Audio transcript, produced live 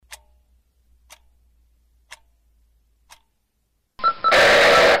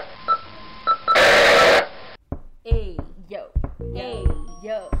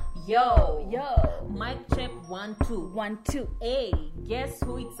Yo, Yo. mic check 1 2. 1, 2. Hey, guess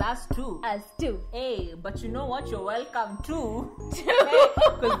who it's us too? Us too. Hey, but you know what? You're welcome too.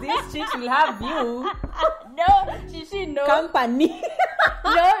 Because this chick will have you No, Shishi, no. company.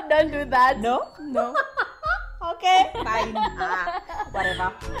 No, don't do that. No? No. Okay, fine.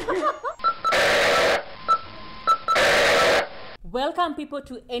 Whatever. Welcome people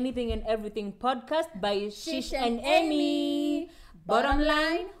to Anything and Everything podcast by Shish and Amy. Bottom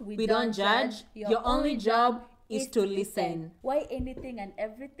line, we don't judge. Your only job is to listen. Why anything and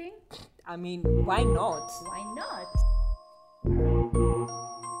everything? I mean, why not? Why not?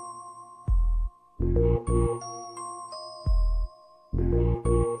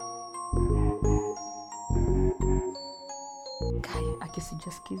 Guy,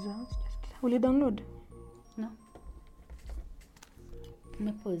 akisijasikiza. Will you download? No.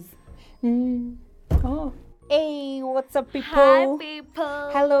 No pause. Oh. Hey, what's up, people? Hi, people.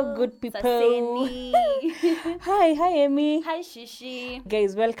 Hello, good people. Saseni. Hi, Amy. Hi, Shishi.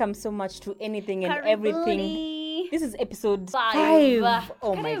 Guys, welcome so much to Anything and Everything. Karibuni. This is episode 5.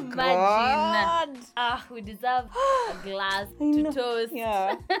 Oh Can my you god. imagine? We deserve a glass I to know. toast.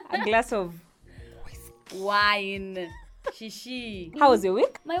 Yeah, a glass of. Wine. Shishi. How was your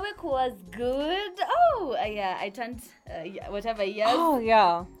week? My week was good. Yeah, I turned whatever years Oh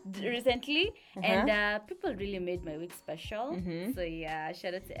yeah. recently, and people really made my week special. So yeah,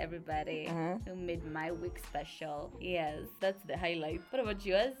 shout out to everybody who made my week special. Yes, that's the highlight. What about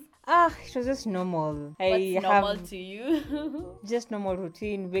yours? It was just normal. What's normal to you? Just normal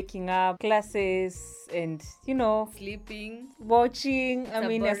routine, waking up, classes, and Sleeping. watching. a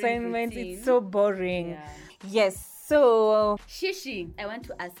boring Assignments. routine. It's so boring. Yeah. Yes. So Shishi, I want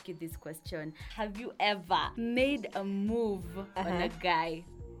to ask you this question. Have you ever made a move on a guy?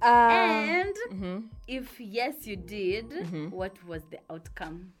 And if yes, you did, what was the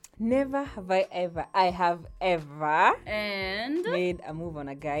outcome? never have I ever. I have ever And made a move on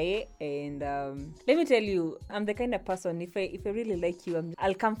a guy, and let me tell you, I'm the kind of person, if I really like you,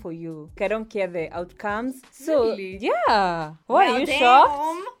 I'll come for you. I don't care the outcomes. So Really? yeah. Why Well, are you damn,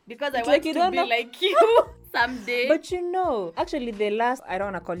 shocked? Because I It's want like you to don't be know. like you someday. But actually the last, I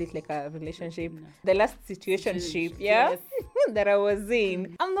don't want to call it like a relationship, the last situationship, Yes. that I was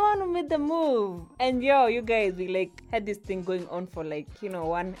in, I'm the one who made the move. And you guys, we like had this thing going on for like,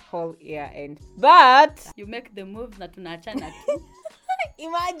 one whole year, but You make the move na tunaachana tu.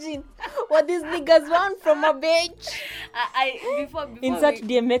 imagine what these niggas want from a bitch. Before Insert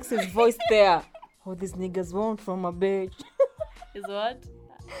DMX's voice there. What these niggas want from a bitch. is what?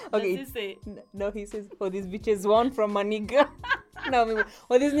 Okay. Does he say? No, he says, what these bitches want from a nigga. No,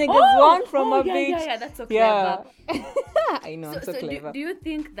 what these niggas want from a bitch. Yeah, that's so Yeah. clever. I know, I'm so So clever. do you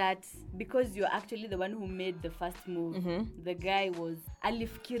think that because you're actually the one who made the first move, the guy was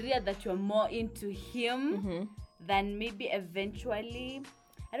alifikiria that you're more into him than maybe eventually?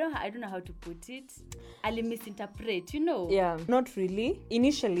 I don't know how to put it. Ali misinterpret, Yeah, not really.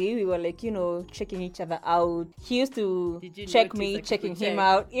 Initially, we were like, checking each other out. He used to Did you check notice, me, like, checking you him check?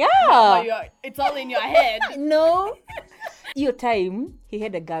 out. But Yeah. it's all in your head. No. Your time, he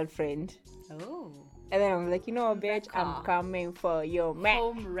had a girlfriend. Oh. And then I'm like, bitch, Wrecker. I'm coming for you, man.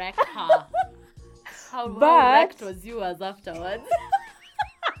 Home wrecker. How But- wrecked was yours afterwards?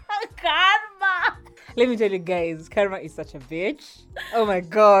 Karma. Let me tell you guys, karma is such a bitch. Oh my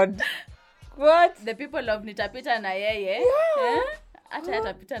god. What? The people of nitapita na yeye. Yeah. Hata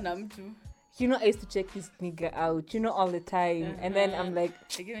yatapita na mtu. I used to check this nigga out, all the time. And then I'm like,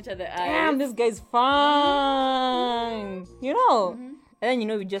 They give each other damn, eyes. this guy's fine. And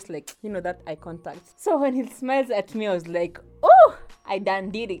then, we just like, that eye contact. So when he smiles at me, I was like, oh, I done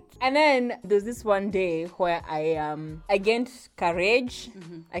did it. And then there's this one day where I gained courage.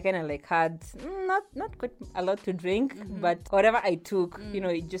 I kind of like had not quite a lot to drink, but whatever I took,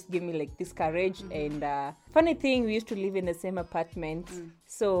 it just gave me like this courage. And funny thing, we used to live in the same apartment.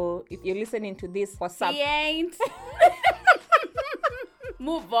 So if you're listening to this, what's up? He ain't.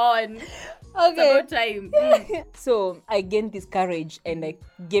 Move on. Okay. It's about time. So I gained this courage and I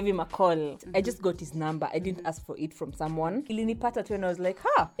gave him a call. I just got his number. I didn't ask for it from someone. Ilinipata tu and I was like,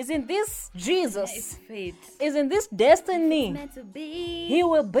 isn't this Jesus? It's fate. Isn't this destiny? Meant to be. He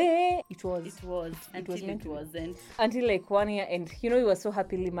will be. It was. It was. Until was meant it to be. wasn't. Until like 1 year, and we were so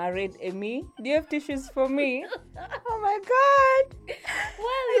happily married. Amy, do you have tissues for me? Oh my god. Well,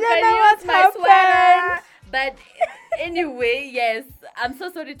 I you don't can know use what's my happened. sweater. But anyway, yes, I'm so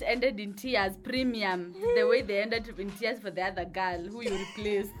sorry it ended in tears. Premium, the way they ended in tears for the other girl who you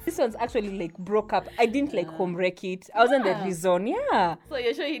replaced. This one's actually like broke up. I didn't like home wreck it. I wasn't the reason. Yeah. So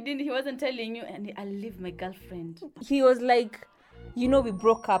you're sure he wasn't telling you, and I'll leave my girlfriend. He was like, You know, we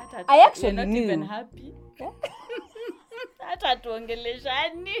broke up. Hata I we're actually not knew. even happy. Hata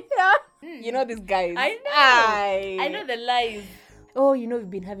tuongeleshani. You know these guys. I know. I know the lies. Oh, you know, we've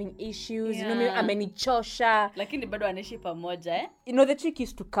been having issues. You know, maybe amenichosha. Lakini bado wanaishi pamoja, eh? You know, the chick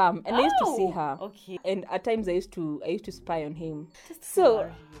used to come and I used to see her. Okay. And at times I used to spy on him. Just So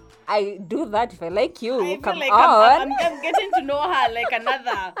worry. I do that if I like you. I Come feel like on. I'm getting to know her like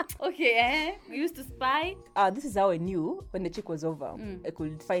another. Okay, We used to spy. This is how I knew when the chick was over. I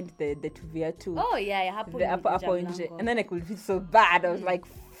could find the Tuvia too. Oh yeah, hapo The upper nje. And then I could feel so bad. I was like,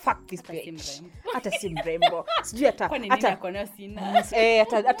 fuck this bitch. Hata si mrembo. Sijui hata Kwani nini ako nayo sina?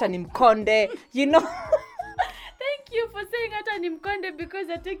 hata ni mkonde. You know. Thank you for saying hata ni mkonde because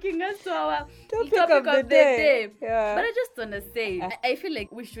you're taking us to our Topic topic of the day. Yeah. But I just want to say, I feel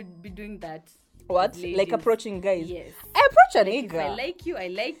like we should be doing that. What? Ladies. Like approaching guys? Yes. I approach a If I nigga.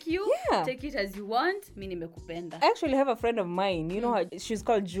 like you. Yeah. Take it as you want. Mi nimekupenda. I actually have a friend of mine, you know her, she's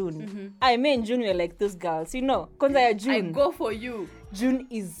called June. I mean June, we're like those girls, you know. Kwanza ya June. I go for you. June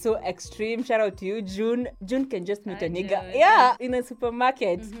is so extreme. Shout out to you, June. June can just meet Hi, a nigga. June. Yeah, in a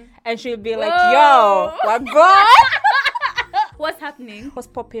supermarket. And she'll be like, Whoa. yo, what God? What's happening? What's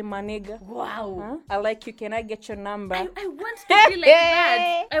popping, my nigga? Wow. Huh? I like you. Can I get your number? I want to be like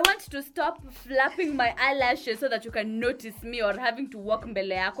that. I want to stop flapping my eyelashes so that you can notice me or having to walk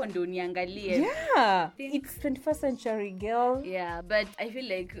mbele yako ndio uniangalie. Yeah. It's 21st century, girl. Yeah, but I feel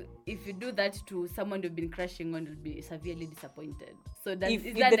like if you do that to someone you've been crushing on, you'll be severely disappointed. So that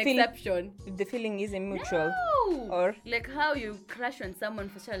is that an exception? If the feeling isn't mutual. No. Or like how you crush on someone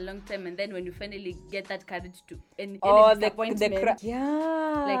for such a long time and then when you finally get that courage to end the disappointment.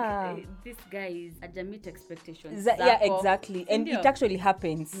 yeah. Like this guy is a meet expectations. Yeah, exactly. And Sindio? it actually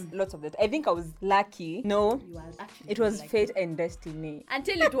happens lots of that. I think I was lucky. No, You are actually it was like fate and destiny.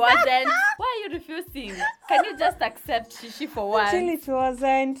 until it wasn't. Why are you refusing? Can you just accept Shishi for once? Until it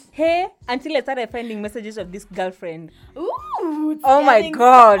wasn't. Hey, until I started finding messages of this girlfriend. Ooh, it's Oh my getting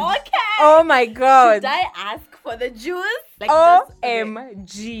God. Okay. Oh my God. Should I ask for the juice? Like just-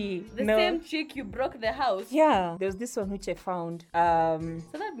 OMG. The No. same chick you broke the house. Yeah, there was this one which I found.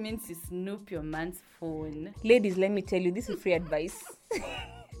 So that means you snoop your man's phone. Ladies, let me tell you, this is free advice.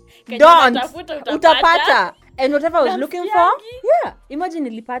 Kenye Don't. unatafuta, Utapata. And whatever I was looking for, Namsiagi. yeah, imagine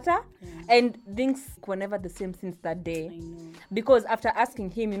nilipata. And things were never the same since that I day. know. Because after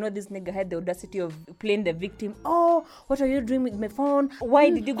asking him, you know, this nigga had the audacity of playing the victim. Oh, what are you doing with my phone? Why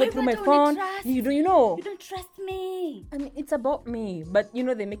did you go Why through my don't phone? you trust? You know. You don't trust me. I mean, it's about me. But, you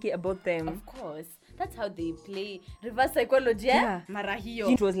know, they make it about them. Of course. That's how they play reverse psychology. Yeah. Mara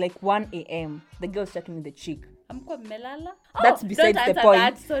hiyo. It was like 1 a.m. The girl was chatting with the chick. Hamkuwa mmelala? That's Oh, besides don't the answer point.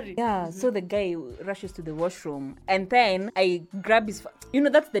 that. Sorry. Yeah, so the guy rushes to the washroom and then I grab his you know,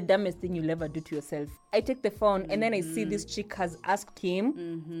 that's the dumbest thing you'll ever do to yourself. I take the phone and then I see this chick has asked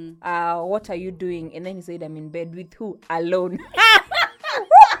him, what are you doing? And then he said, I'm in bed with who? Alone.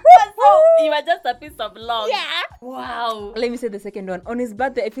 You were just a piece of log. Yeah. Wow. Let me say the second one. On his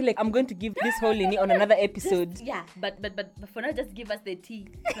birthday, I feel like I'm going to give this whole ini on another episode. Yeah, but for now, just give us the tea.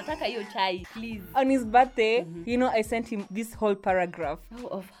 Nataka hiyo chai, please. On his birthday, you know, I sent him this whole paragraph. Oh,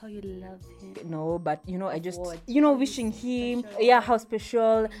 of how you love him. No, but you know, I just what? you know, wishing him, yeah, how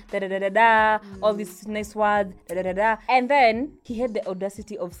special, da da da da da, all these nice words, da da da da, and then he had the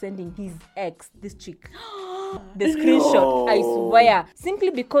audacity of sending his ex, this chick, the screenshot. I swear, simply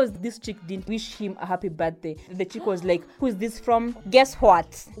because this chick didn't wish him a happy birthday. The chick was like, "Who's this from?" Guess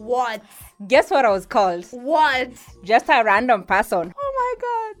what? What? Guess what I was called? What? Just a random person. Oh my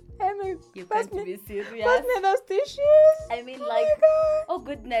god! I mean, You pass can't me- be serious. pass me those tissues. I mean, Oh like, my God. oh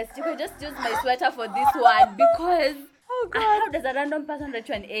goodness, you could just use my sweater for this one because Oh god. how does a random person write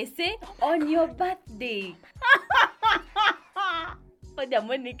you an essay on your birthday? Oh,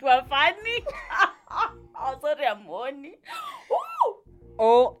 jamani, ikiwa funny. Oh, sorry, Amoni.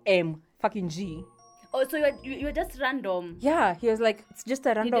 OM fucking G. Oh, so you're just random. Yeah, he was like, it's just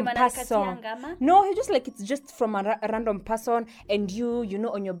a random Nidemana person. katianga ama? No, he just like, it's just from a random person. And you know,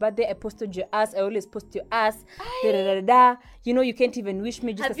 on your birthday, I posted your ass. I always post your ass. Da, da, da, da, da. You know, you can't even wish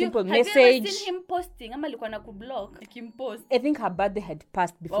me, just a simple message. Have you ever seen him posting? Ama alikuwa na kublock. Akimpost. I think her birthday had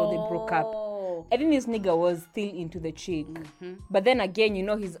passed before they broke up. Oh. I think this nigga was still into the chick. But then again, you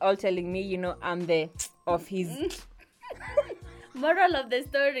know, he's all telling me, you know, I'm the of his... Moral of the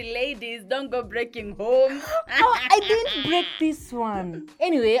story, ladies, don't go breaking homes. Oh, I didn't break this one.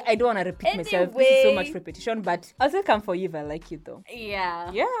 Anyway, I don't want to repeat myself. This is so much repetition, but I'll still come for you if I like you though.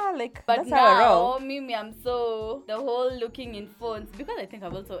 Yeah. Yeah, like, But that's how I roll. now, Mimi, I'm so the whole looking in phones because I think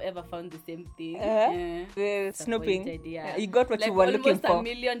I've also ever found the same thing. The snooping. Disappointed, yeah. You got what like you were looking almost for. a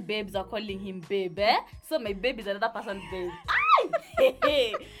million babes are calling him babe, eh? So my babe is another person's babe. Ay!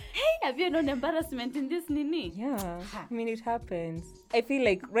 Hey, have you known embarrassment in this nini? Yeah, I mean, it happens. I feel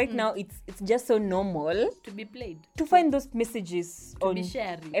like right now it's just so normal To be played. to find those messages To on. be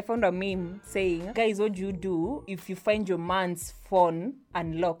sharing. I found a meme saying, "Guys, what do you do if you find your man's phone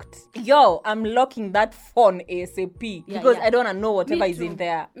unlocked?" Yo, I'm locking that phone ASAP because yeah. I don't wanna know whatever is too. in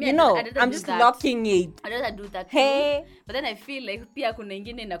there. Me, You know, I'd rather I'm do just that. locking it. I'd rather do that too. Hey. But then I feel like pia kuna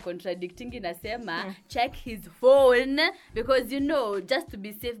ingine na contradicting inasema check his phone because just to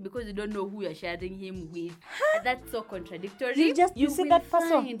be safe because you don't know who you're sharing him with. That's so contradictory. You see will that person?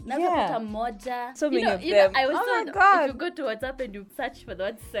 find. Na Yeah. utapata moja. So many of you know, them. I was Oh my told God. if you go to WhatsApp and you search for the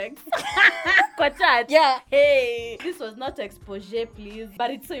word sex kwa chat. Yeah. Hey, this was not exposure, please,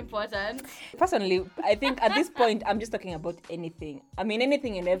 but it's so important. Personally, I think at this point I'm just talking about anything. I mean,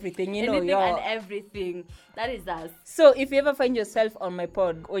 anything and everything. Anything yo. and everything. That is us. So if you ever find yourself on my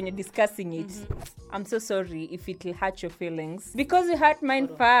pod when you're discussing it, I'm so sorry if it will hurt your feelings because you hurt mine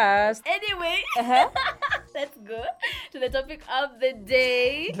first. Anyway, let's go to the topic of the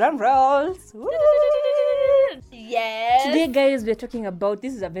day. Drum rolls. Woo. Yes. Today, guys, we're talking about,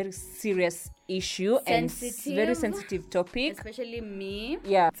 this is a very serious issue and Sensitive. very sensitive topic. Especially me.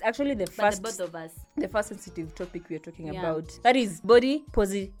 Yeah, it's actually the But first the both of us. the first sensitive topic we are talking Yeah. about. That is body We're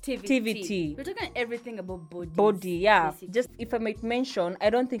positivity. talking everything about Body, yeah. basically. Just if I might mention, I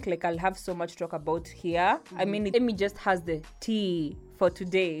don't think like I'll have so much to talk about here. I mean, Amy just has the tea for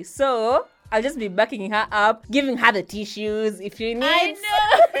today, so I'll just be backing her up, giving her the tissues if you need. I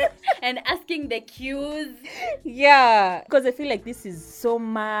know. And asking the cues. Yeah, because I feel like this is so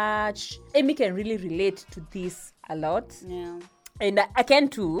much. Amy can really relate to this a lot, Yeah. and I can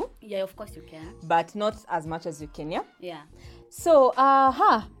too, Yeah, of course you can. but not as much as you can. Yeah. Yeah. So,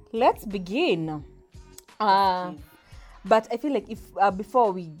 let's begin. But I feel like if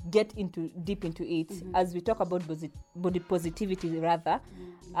before we get deep into it, as we talk about body positivity, rather,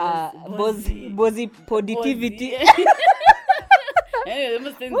 body positivity. You're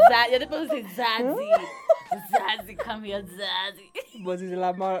the person saying Zazie. Zazie, come here, Zazie.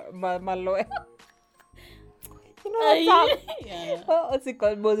 Bozizila maloe. You know that song? Yeah. What's it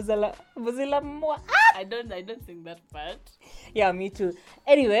called? Bozizila moa. I don't sing that part. Yeah, me too.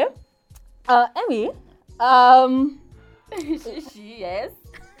 Anyway, Amy, Yes.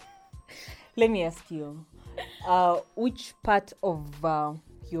 let me ask you, which part of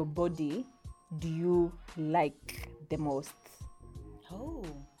your body do you like the most? Oh.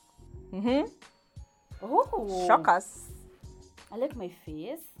 Oh, shock us. I like my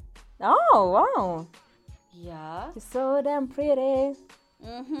face. Oh, wow. Yeah. You're so damn pretty.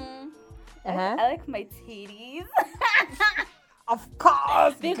 I like my titties. Of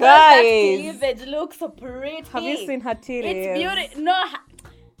course, Because guys. that cleavage looks so pretty. Have you seen her titties? It's beautiful. No.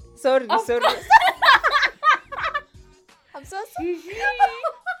 Sorry. Of I'm so sorry.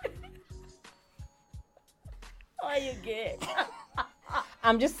 Oh, you gay.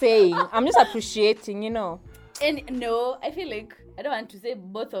 I'm just saying. I'm just appreciating, And no, I feel like I don't want to say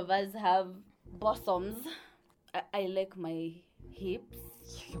both of us have bosoms. I like my hips.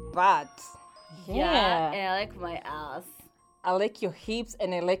 But Yeah. And I like my ass. I like your hips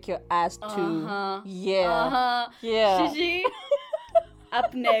and I like your ass too. Uh-huh. Yeah. Yeah. Shishi.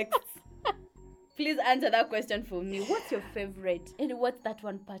 Up next. Please answer that question for me. What's your favorite? And what's that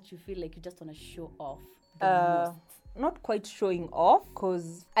one part you feel like you just want to show off the most? Not quite showing off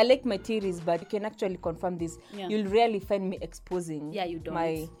because I like my titties, but you can actually confirm this. Yeah. You'll rarely find me exposing. Yeah, you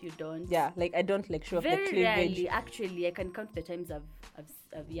don't. You don't. Yeah, like I don't like show off the Very cleavage. rarely. Actually, I can count the times I've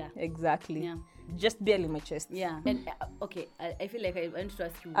yeah. Exactly. Yeah. Just barely my chest. Yeah. And okay, I feel like I want to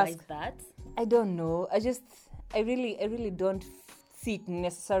ask you why is that? I don't know. I really don't see it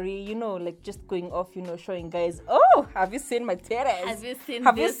necessary, like just going off, showing guys, oh, have you seen my titties? Have you seen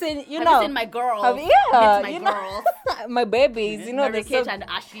Have this? you seen, Have you seen my girls? Yeah, Meet my girls. my babies, Mary they're Kate so, and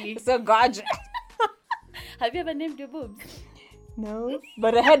Ashley. so gorgeous. Have you ever named your boobs? No,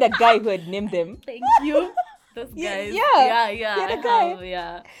 but I had a guy who had named them. Thank you. Those guys. Yeah. Yeah. He had I a guy. have,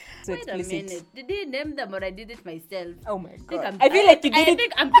 yeah. So Wait a explicit. minute. Did they name them or I did it myself? Oh my I think god! I'm- I feel like you did I it.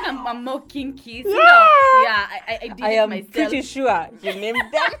 think I'm more kinky. So Yeah. yeah, I did I it am myself. pretty sure you named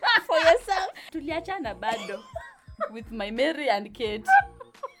them for yourself. Tuliachana bado with my Mary and Kate.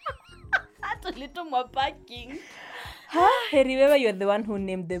 Tulitumwa parking. Hey, remember you're the one who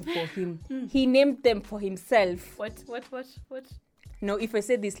named them for him. He named them for himself. What? No, if I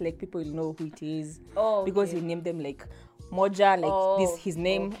say this, like people will know who it is. Oh, Because okay. he named them like Moja, like Oh, this his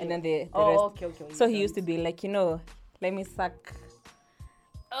name, okay. and then the Oh, rest. okay. So he used to be like, let me suck.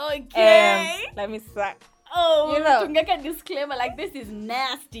 Okay. Let me suck. Oh, You know. to make a disclaimer like this is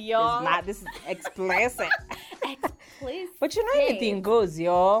nasty, y'all. It's not. This is explicit. Please. But you know, stay. anything goes,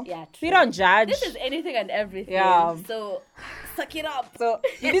 yo. Yeah, We true. don't judge. This is anything and everything. Yeah. So, suck it up. So,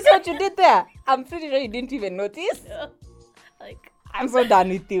 this is what you did there. I'm pretty sure you didn't even notice. Like, I'm so done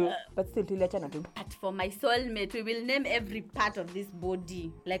with you. But still, tuliachana tu. but for my soulmate, we will name every part of this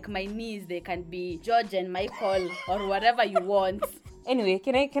body. Like my knees, they can be George and Michael or whatever you want. Anyway,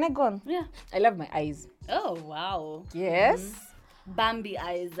 can I go on? Yeah. I love my eyes. Oh, wow. Yes. Bambi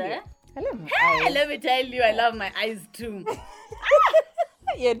eyes, eh? I love my Hey, eyes. let me tell you, I love my eyes too.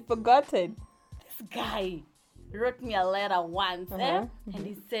 You had forgotten. This guy wrote me a letter once, Uh-huh. and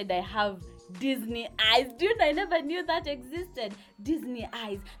he said I have Disney eyes. Dude, I never knew that existed. Disney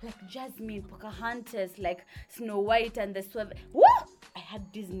eyes, like Jasmine, Pocahontas, like Snow White and the Swan. Woo! I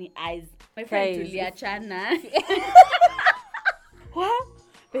had Disney eyes. My friend Guys, Tuliachana. What?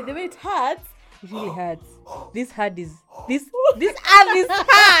 By the way, it hurts. It really hurts. This hard is this arm is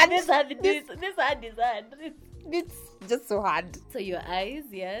hard. This hand is hard. It's just so hard. So your eyes,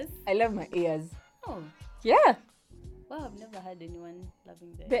 yes. I love my ears. Oh, Yeah, wow! I've never had anyone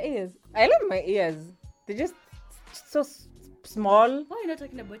loving them. the ears. I love my ears. They're just so small. Why are you not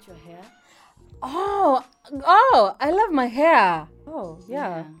talking about your hair? Oh, I love my hair. Oh,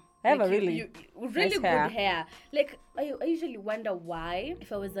 yeah. I have Like a really you really nice good hair. hair. Like I usually wonder why,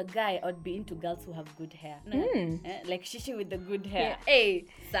 if I was a guy, I'd be into girls who have good hair. Like Shishi with the good hair. Yeah. Hey,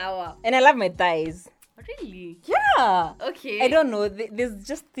 sour. And I love my thighs. Really? Yeah. Okay. I don't know. There's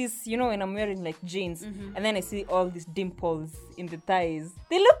just this, you know, when I'm wearing like jeans and then I see all these dimples in the thighs.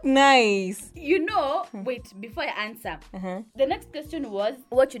 They look nice. You know, wait, before I answer, the next question was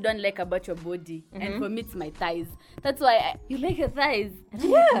what you don't like about your body. And for me, it's my thighs. That's why you like your thighs. I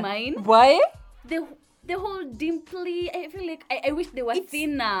don't like mine. Why? The whole dimply, I feel like I wish they were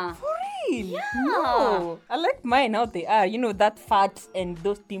thinner. For real? Yeah. No. I like mine how they are. You know, that fat and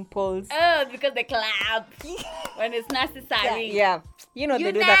those dimples. Oh, because they clap when it's necessary. Yeah. You know, You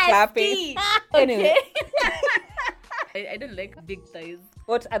they do the nasty. clapping. Anyway. I don't like big thighs.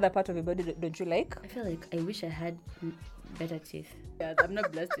 What other part of your body don't you like? I feel like I wish I had better teeth. Yeah, I'm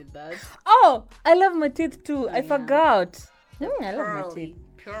not blessed with that. Oh, I love my teeth too. I forgot. I love my teeth.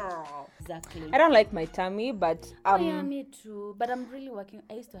 Pure. Exactly. I don't like my tummy, but yeah, me too. But I'm really working.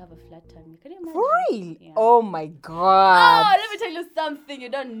 I used to have a flat tummy. Can you imagine? for real. Yeah. Oh my god. Oh, let me tell you something you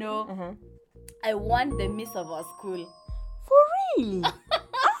don't know. I won the Miss of our school. For real.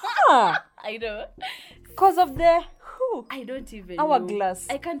 I know. Cause of the I don't even hourglass.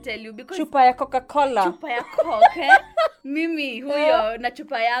 know. I can't tell you because Chupa ya Coca-Cola. chupa ya Coke, eh? Mimi huyo na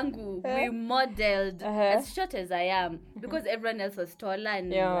chupa yangu we modeled as short as I am because everyone else was taller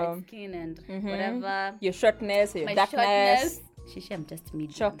and white skin and whatever. Your shortness, your My darkness. shortness. Shishi, I'm just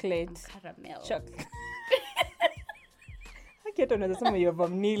medium. Chocolate. I'm caramel. Chocolate. I can't understand you're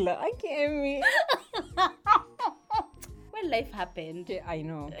vanilla. I can't me. When life happened. Yeah, I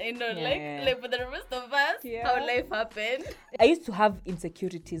know. You know, Yeah. like for the rest of us, how life happened. I used to have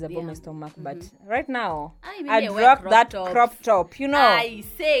insecurities about my stomach, but right now Maybe I I wear dropped crop that tops. crop top. You know. Aye,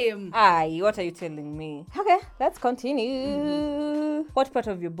 same. Aye, what are you telling me? Okay, let's continue. What part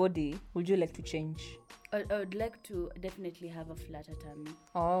of your body would you like to change? I would like to definitely have a flatter tummy.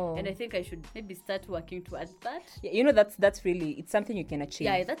 Oh. And I think I should maybe start working towards that. Yeah, you know that's really it's something you can achieve.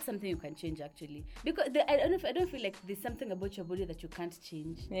 Yeah, that's something you can change actually. Because I don't feel like there's something about your body that you can't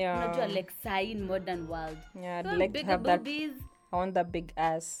change. Yeah. Unajua like sai in modern world. Yeah, I'd You want like to bigger have that. boobies. I want that big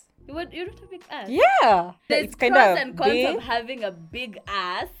ass. You want a big ass. Yeah. There's it's kind pros of and cons big. of having a big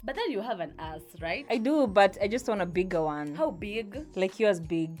ass, but then you have an ass, right? I do, but I just want a bigger one. How big? Like yours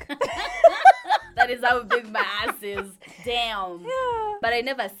big. That is how big my ass is. Damn. Yeah. But I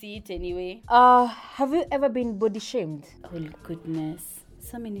never see it anyway. Have you ever been body shamed? Oh goodness.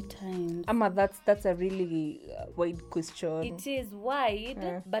 So many times. Amma, that's a really wide question. It is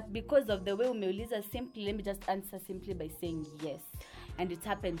wide, but because of the way umeuliza simply, let me just answer simply by saying yes. And it's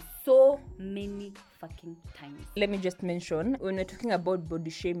happened so many fucking times. Let me just mention, when we're talking about body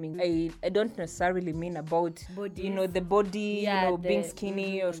shaming, I don't necessarily mean about Bodies. you know the body, Yeah, you know, the- being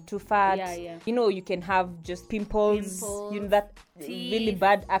skinny or too fat. Yeah. You know, you can have just pimples, you know, that really teeth.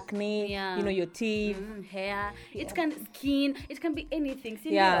 bad acne, Yeah. you know, your teeth. Hair. It can skin. It can be anything.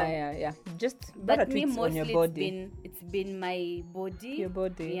 See, Yeah. Just But better me tweets on your mostly body. it's been my body. Your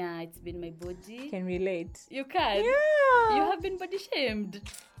body. Yeah, it's been my body. Can relate. You can. Yeah. You have been body shamed.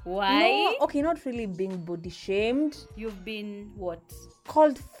 Why? No, okay, not really being body shamed. You've been what?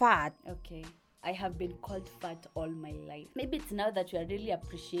 Called fat. Okay. I have been called fat all my life. Maybe it's now that you are really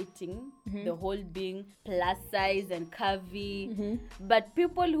appreciating the whole being plus size and curvy. But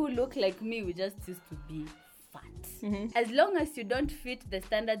people who look like me, we just used to be fat. as long as you don't fit the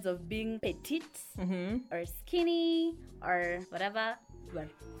standards of being petite or skinny or whatever, you are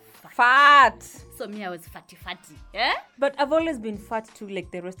Fat. So me, I was fatty. Yeah? But I've always been fat too, like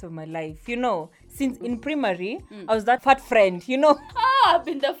the rest of my life. Since in primary, I was that fat friend, Oh, I've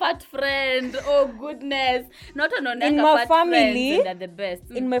been the fat friend. Oh, goodness. Not on In my fat family, friends, they're the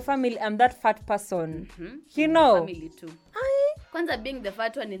best. In my family, I'm that fat person. In my family too. Aye. Kwanza being the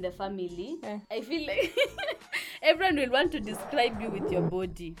fat one in the family, I feel like everyone will want to describe you with your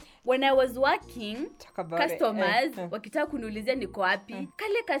body. When I was working, customers wakitaka kuniulizia niko wapi,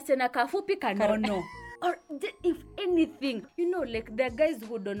 kale kasichana kafupi kanono. Or if anything, like there are guys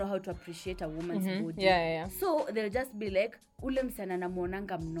who don't know how to appreciate a woman's body. Yeah. So they'll just be like, ule msichana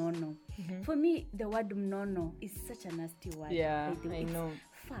namuonanga mnono. For me, the word mnono is such a nasty word. Yeah, I know.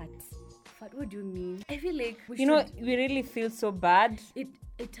 Fat. What do you mean? I feel like we really feel so bad.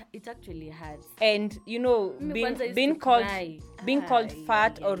 It actually hurts. And being called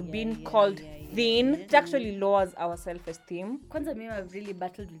fat or being called thin, it actually lowers our self-esteem. Kwanza mimi I've really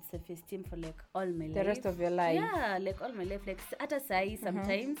battled with self-esteem for like all my life. The rest of your life. Yeah, like all my life. Like at a size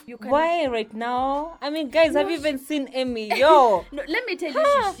sometimes you can. Why right now? I mean, guys, have you even seen Emmy? Yo. No, let me tell you,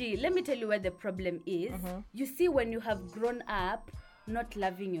 Shishi. Let me tell you where the problem is. You see, when you have grown up not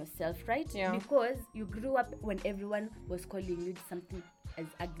loving yourself, right? Yeah. Because you grew up when everyone was calling you something as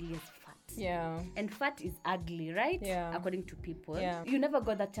ugly as fat. Yeah. And fat is ugly, right? Yeah. According to people. Yeah. You never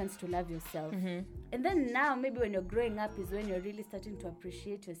got that chance to love yourself. And then now, maybe when you're growing up is when you're really starting to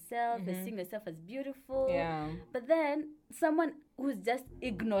appreciate yourself and seeing yourself as beautiful. Yeah. But then someone who's just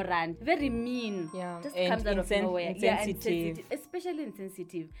ignorant, very mean, just comes out of nowhere. Insensitive. Especially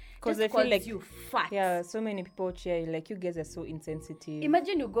insensitive. Because I feel like you fat. Yeah, so many people cheer like you guys are so insensitive.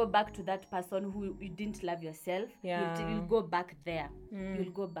 Imagine you go back to that person who you didn't love yourself. Yeah. You'll go back there.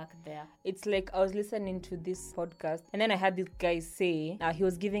 You'll go back there. It's like I was listening to this podcast and then I had this guy say he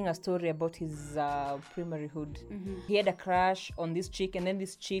was giving a story about his primaryhood. He had a crush on this chick and then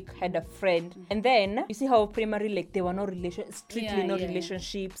this chick had a friend. And then you see how primary, like they were no strictly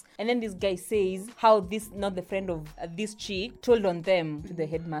relationships. And then this guy says how this, not the friend of this chick, told on them to the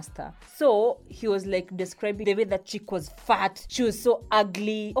headmaster. So he was like describing the way that chick was fat. She was so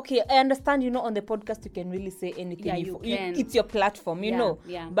ugly. Okay, I understand, on the podcast you can really say anything. Yeah, you can. It's your platform, you know.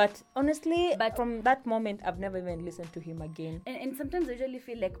 Yeah. But honestly, from that moment, I've never even listened to him again. And sometimes I usually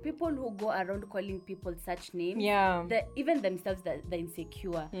feel like people who go around calling people such names, even themselves, they're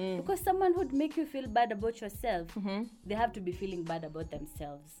insecure. Because someone would make you feel bad about yourself, they have to be feeling bad about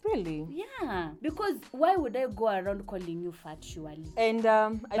themselves. Really? Yeah. Because why would I go around calling you fat, surely? And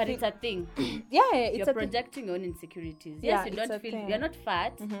but it's a thing. You're projecting your own insecurities. Yeah, Yes, you don't feel, you're not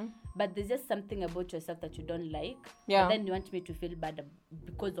fat, but there's just something about yourself that you don't like. Yeah. But then you want me to feel bad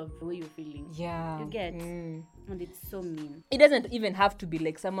because of the way you're feeling. Yeah. You get? And it's so mean. It doesn't even have to be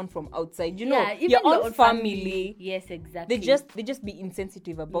like someone from outside. Even your own family. Yes, exactly. They just be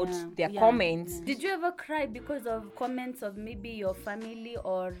insensitive about their comments. Yeah. Did you ever cry because of comments of maybe your family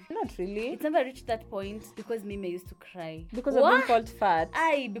or? Not really. It's never reached that point because Mimi used to cry. Because of being called fat.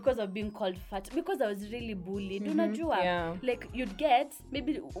 Because of being called fat. Because I was really bullied. Unajua? Yeah. Like you'd get,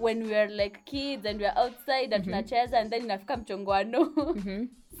 maybe when we were like kids and we were outside and tunacheza and then inafika mchongwano.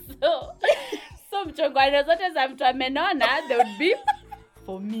 So mchongwano zote za mtu amenona, they would be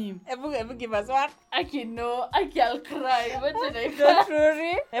for me. Ever give us one? I'll cry. Imagine I can't. Don't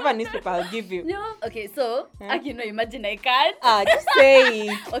worry. Ever newspaper, I'll give you. No. Okay, so imagine I can't. Just say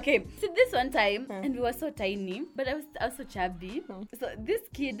it. Okay, so this one time, and we were so tiny, but I was also chubby. So this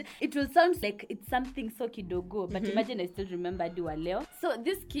kid, it will sound like it's something so kidogo, but imagine I still remember Dua Leo. So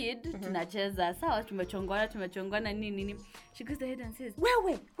this kid, tunacheza, sawa tumechongwana nini. She goes ahead and says,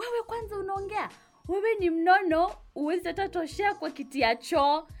 wewe kwanza unaongea. Wewe ni mnono, uwezi hata toshea kwa kiti ya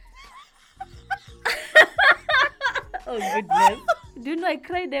choo. Oh goodness. Do you know I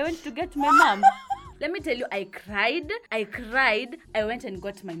cried? I went to get my mom. Let me tell you, I cried. I went and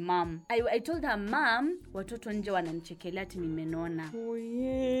got my mom. I told her, Mom, watoto nje wananichekelea ati nimenona. Oh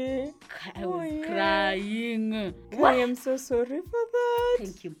yeah. I was crying. I am so sorry for that.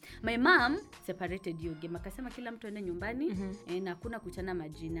 Thank you. My mom separated you game. Akasema kila mtu ende nyumbani na hakuna kuchana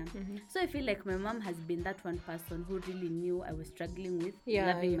majina. So I feel like my mom has been that one person who really knew I was struggling with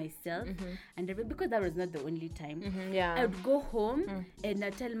loving myself. And because that was not the only time. I would go home and I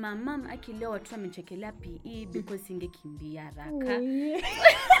tell my mom, aki leo watu wamechekelea PE because singekimbia haraka.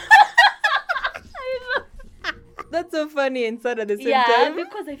 That's so funny and sad at the same Yeah, time.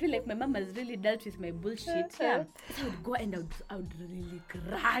 because I feel like my mom has really dealt with my bullshit. Yeah. So I would go and I would really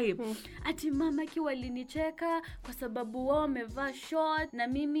cry. Ati mama kiwa alinicheka kwa sababu wao wamevaa short na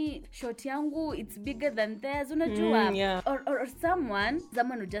mimi short yangu it's bigger than theirs. Unajua? Yeah. Or someone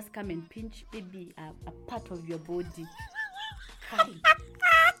would just come and pinch maybe a part of your body.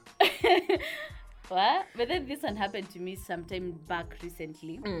 What? But then this one happened to me sometime back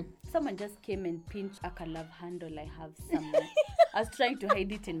recently. Someone just came and pinched a love handle I have somewhere. I was trying to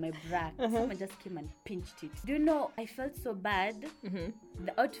hide it in my bra. Someone just came and pinched it. Do you know, I felt so bad.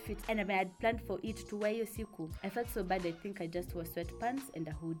 The outfit, and I had planned for it to wear siku. I felt so bad, I think I just wore sweatpants and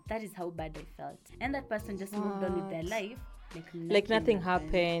a hood. That is how bad I felt. And that person just moved on with their life. Like nothing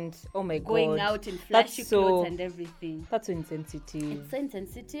happened. Oh my god. Going out in flashy clothes and everything. That's so insensitive. It's so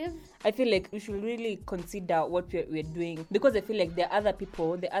insensitive. I feel like we should really consider what we're doing, because I feel like there are other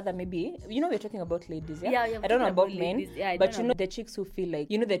people, maybe, we're talking about ladies, yeah? I don't know about men, yeah, but the chicks who feel like,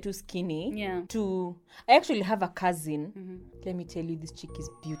 they're too skinny. Yeah. I actually have a cousin. Let me tell you, this chick is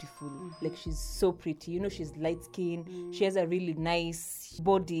beautiful. Like, she's so pretty. She's light skinned. She has a really nice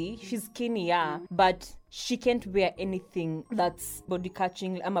body. She's skinny, yeah. But she can't wear anything that's body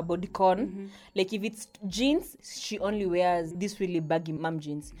catching. I'm a bodycon. Like, if it's jeans, she only wears this really baggy mom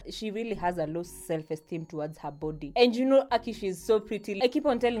jeans. She really has a low self-esteem towards her body. And Aki, she's so pretty. I keep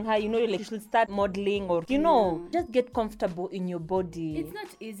on telling her, like, you should start modeling or, just get comfortable in your body. It's not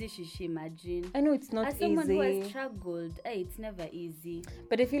easy, she imagine. I know it's not easy. As someone who has struggled, it's never easy.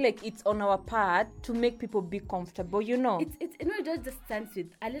 But I feel like it's on our part to make people be comfortable, It's it just stands with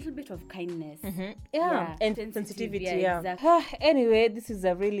a little bit of kindness. Yeah. And sensitivity, yeah. Exactly. Anyway, this is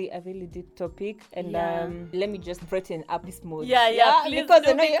a really deep topic, and let me just brighten up this mood. Yeah, please because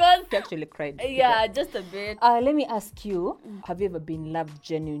do, I know you actually cried. Yeah, just a bit. Let me ask you, have you ever been loved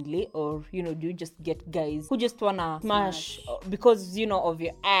genuinely, or do you just get guys who just wanna smash because of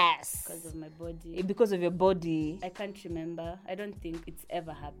your ass? Because of my body. Because of your body. I can't remember. I don't think it's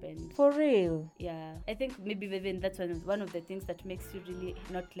ever happened. For real? Yeah. I think maybe Vivian, that's one of the things that makes you really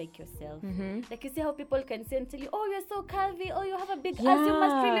not like yourself. Like, you see how people can say and tell you, oh, you're so curvy, oh, you have a big ass, you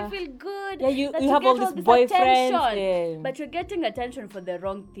must really feel good. Yeah, you have all this boyfriends. Yeah. But you're getting attention for the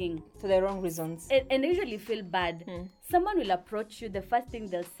wrong thing. For the wrong reasons. And I usually feel bad. Someone will approach you, the first thing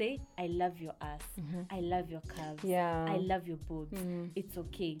they'll say, I love your ass. I love your calves. Yeah. I love your boobs. It's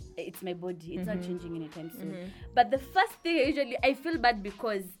okay. It's my body. It's not changing anytime soon. But the first thing I feel bad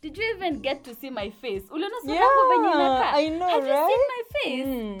because, did you even get to see my face? I know, Have right? you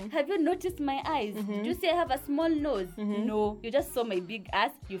seen my face? Have you noticed my eyes? Did you see I have a small nose? No. You just saw my big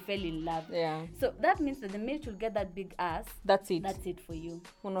ass, you fell in love. Yeah. So that means that the minute you'll get that big ass, that's it. That's it for you.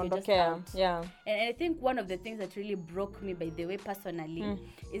 You're just out. Yeah. And I think one of the things that really broke me, by the way, personally,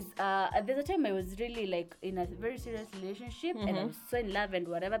 is there's a time I was really like in a very serious relationship and I was so in love and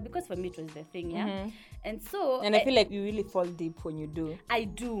whatever, because for me it was the thing, yeah. And so I feel like you really fall deep when you do. I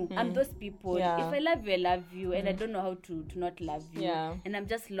do. I'm those people. Yeah. If I love you, I love you, and I don't know how to not love you. Yeah. And I'm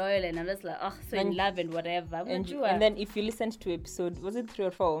just loyal, and I'm just like, in love and whatever. And then if you listened to episode, was it 3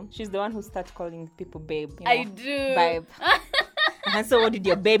 or 4? She's the one who started calling people babe. I do. Babe. And so what did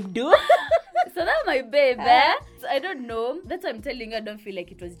your babe do? So that's my babe, So I don't know. That's why I'm telling you, I don't feel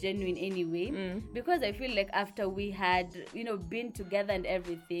like it was genuine anyway. Because I feel like after we had, been together and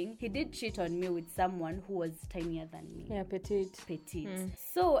everything, he did cheat on me with someone who was tinier than me. Yeah, petite.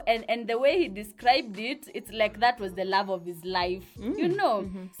 So, and the way he described it, it's like that was the love of his life.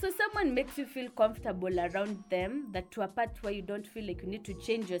 So someone makes you feel comfortable around them, that to a part where you don't feel like you need to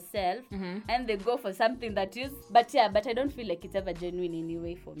change yourself, and they go for something that is, but I don't feel like it's ever genuine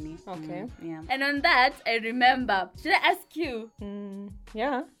anyway for me. Okay. Yeah. And on that, I remember, should I ask you?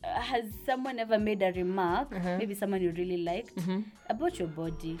 Yeah. Has someone ever made a remark, maybe someone you really liked, about your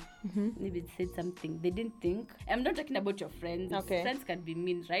body? Maybe they said something they didn't think. I'm not talking about your friends. Okay. Friends can be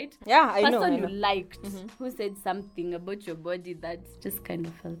mean, right? Yeah, I know. Person you liked who said something about your body that just kind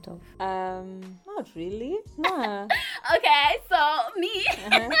of felt off. Not really. Nah. Okay, so me.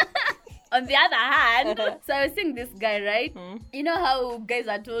 On the other hand, so I was seeing this guy, right? You know how guys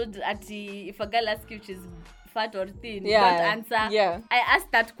are told if a girl asks you if she's fat or thin, don't answer. Yeah. I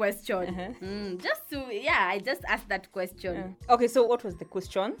asked that question. I just asked that question. Okay, so what was the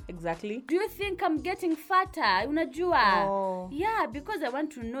question exactly? Do you think I'm getting fatter? Unajua? Oh. Yeah, because I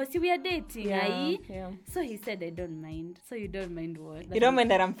want to know. See, we are dating, Yeah. So he said, I don't mind. So you don't mind what? You don't mind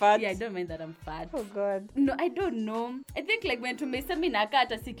that I'm fat? Yeah, I don't mind that I'm fat. Oh, God. No, I don't know. I think like when tumesema inakaa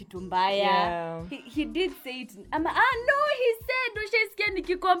hata si kitu mbaya. Yeah. He did say it. No, he said ushaisikia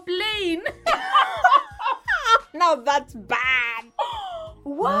nikicomplain. Now that's bad.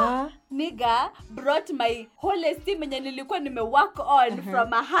 What? nigga brought my whole esteem yenye nilikuwa work on from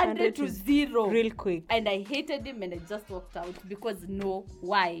 100 to 0 real quick. And I hated him and I just walked out because no,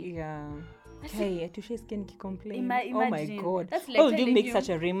 why? Yeah. Hey, Tusha is can complain. Imagine. Oh my god. That's like Why would you telling make you, such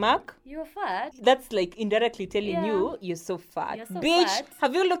a remark? You're fat. That's like indirectly telling you you're so fat. You're so Bitch, fat.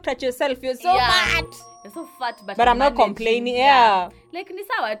 have you looked at yourself? You're so fat. You're so fat, but I'm not managing. complaining. Yeah. Like ni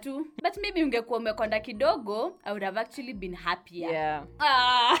sawa tu. But maybe ungekuwa umekonda kidogo, I would have actually been happier. Yeah.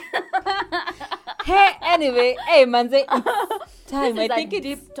 Ah. Hey, anyway, hey Manze, it's time. This is I think a it's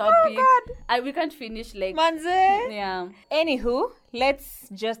deep topic. Oh God. We can't finish like Manze. yeah. Anywho, let's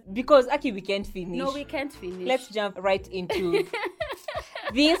just because Aki we can't finish. No, we can't finish. Let's jump right into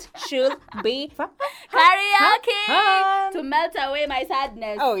this should be karaoke to melt away my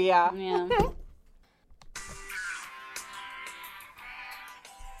sadness. Oh yeah. Yeah.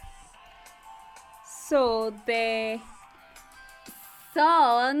 So the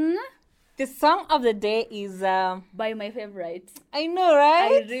Song song of the day is by my favorite. I know,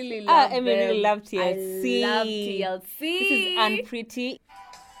 right? I really love I really them. love TLC. I love TLC. This is Unpretty.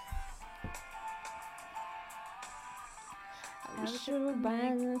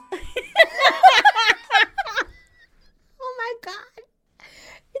 Oh my god.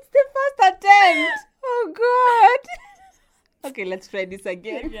 It's the first attempt. Oh god. Okay, let's try this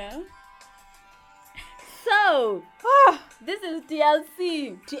again. Yeah. So, this is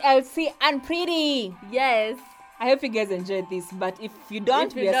TLC. TLC Unpretty. Yes. I hope you guys enjoyed this, but if you don't,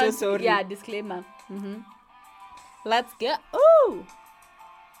 If you we are don't- so sorry. Yeah, disclaimer. Let's go. Ooh.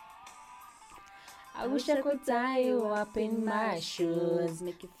 I wish I could tie you up in my shoes,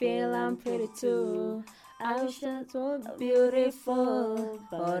 make you feel I'm pretty too. I wish that was beautiful.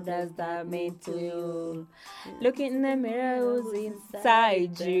 What does that mean to you? Look in the mirror, who's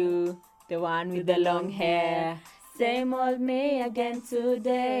inside you? The one with the long hair. Same old me again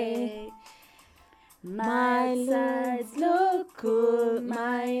today. My sides look cool,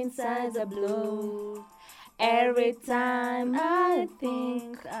 my insides are blue. Every time I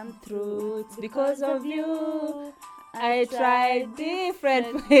think I'm through, it's because of you. I tried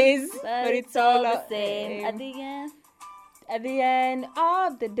different ways, but it's all the same. At the end. At the end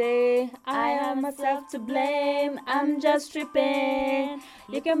of the day, I have myself to blame. I'm just tripping.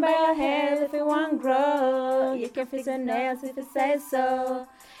 You can buy your hair if you want grow. You can fix your nails if you say so.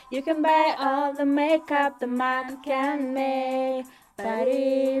 You can buy all the makeup the man can make. But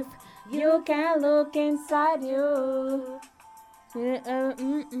if you can look inside you,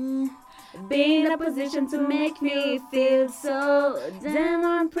 be in a position to make me feel so damn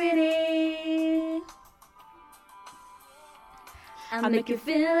unpretty. I'll make you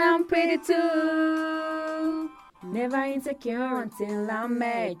feel I'm pretty too. Never insecure until I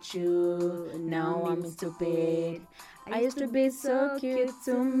met you. Now I'm stupid. I used to be so cute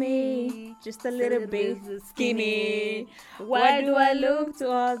to me, just a little bit skinny. Why do I look to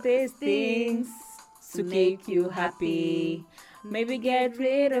all these things to make you happy? Maybe get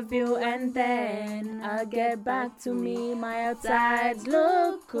rid of you and then I'll get back to me. My outsides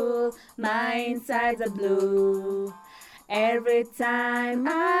look cool, my insides are blue. Every time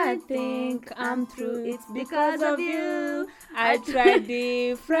I think I'm through, it's because of you. I try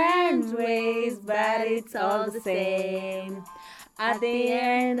different ways, but it's all the same. At the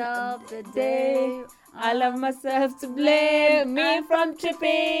end of the day, I love myself to blame. Me from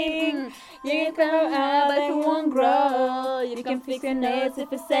tripping. You can come out, but you won't grow. You can fix your nails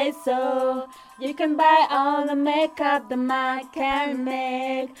if you say so. You can buy all the makeup the man can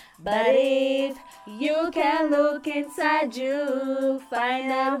make. But if you can look inside you,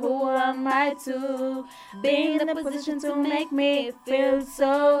 find out who am I to be in a position to make me feel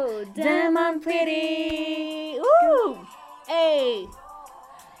so damn unpretty. Ooh, hey.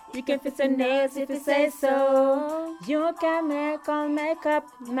 You can fix your nails if you say so. You can make all makeup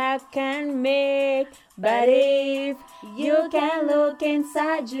man can make. But if you can look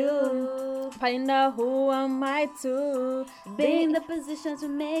inside you, find out who am I to be in the position to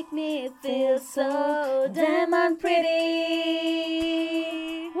make me feel so damn unpretty.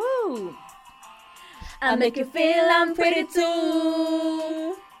 Woo! I'll make you feel I'm pretty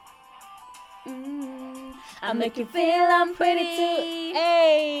too. I'll make you feel I'm pretty too.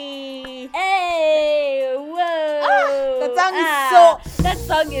 Hey! Hey! Whoa! That song is so... That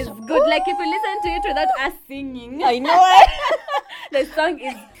song is good. Like if you listen to it without us singing. I know it. The song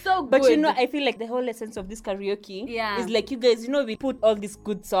is so good. But you know, I feel like the whole essence of this karaoke is like, you guys, you know, we put all these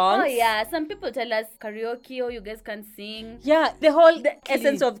good songs. Oh yeah, some people tell us karaoke, you guys can't sing. Yeah, the whole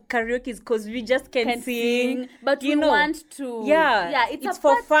essence of karaoke is because we just can't sing. But you we know, want to. Yeah, it's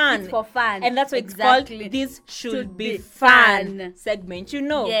for fun. It's for fun. And that's why it's called This Should Be Fun segment, you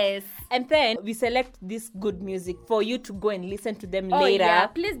know. Yes. And then we select this good music for you to go and listen to them Oh later. yeah,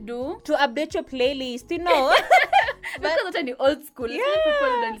 please do. To update your playlist, you know. Because it's on the old school. Yeah. People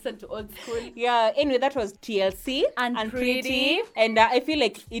don't listen to old school. Yeah, anyway, that was TLC and Pretty. And I feel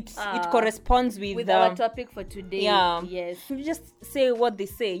like it corresponds with our topic for today. Yeah. Yes. You just say what they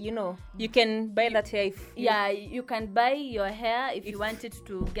say, you know. You can buy that hair if you can buy your hair if you want it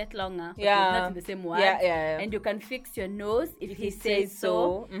to get longer. But Yeah. it's not in the same word. Yeah. And you can fix your nose if he says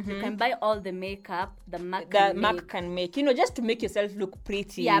so. Mm-hmm. You can buy all the makeup the Mac can make, you know, just to make yourself look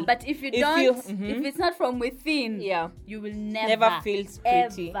pretty. Yeah, but if you don't, if it's not from within, you will never feel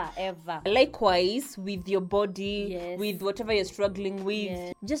pretty. Ever. Likewise, with your body, Yes. with whatever you're struggling with,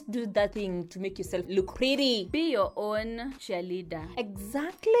 Yes. just do that thing to make yourself look pretty. Be your own cheerleader.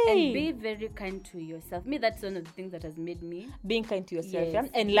 Exactly. And be very kind to yourself. Me, that's one of the things that has made me. Being kind to yourself, Yes. yeah?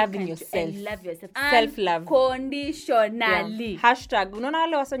 And Be loving kind yourself. And love yourself. Self-love. Conditionally. Hashtag unaona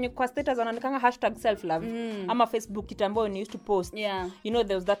wale wasanye kwa status wanaandikanga hashtag self love ama Facebook kitambo when you used to post, Yeah. you know,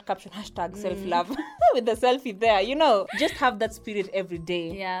 there was that caption hashtag self love with the selfie there, you know. Just have that spirit every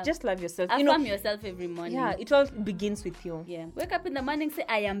day. Yeah. Just love yourself. Affirm yourself every morning. Yeah, it all begins with you. Yeah. Wake up in the morning, say,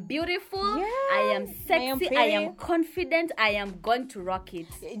 I am beautiful, Yeah. I am sexy, I am pretty. confident, I am going to rock it.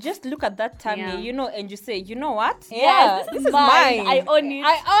 Just look at that tummy, Yeah. you know, and you say, you know what? Yes, this is mine. I own it.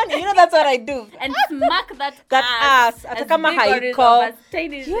 I own it. You know, that's what I do. And smack that Ass. as Hata kama big or haiko. as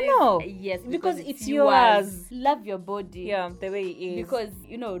tiny as You it is. know. Yes, Because it's yours. Love your body. Yeah, the way it is. Because,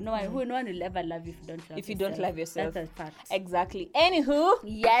 you know, no one will ever love you if you don't love if you don't love yourself. That's a fact. Exactly. Anywho,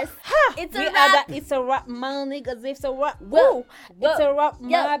 Yes. It's we a are wrap. it's a wrap, my niggas. It's a wrap. Whoa. It's a wrap, Yo.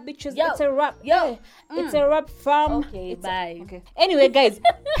 my bitches. Yo. It's a wrap. Yo. It's a wrap, fam. Okay, It's bye. Okay. Anyway, guys,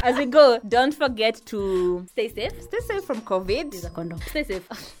 as we go, don't forget to Stay safe. stay safe from COVID. Use a condom. Stay safe.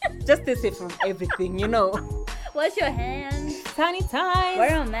 Just stay safe from everything, you know. Wash your hands. Sanitize.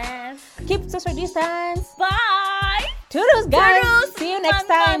 Wear a mask. Keep social distance. Bye. Toodles, guys. Toodles. See you next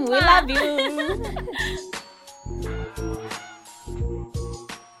Mwah, time. We mwah, love mwah. you.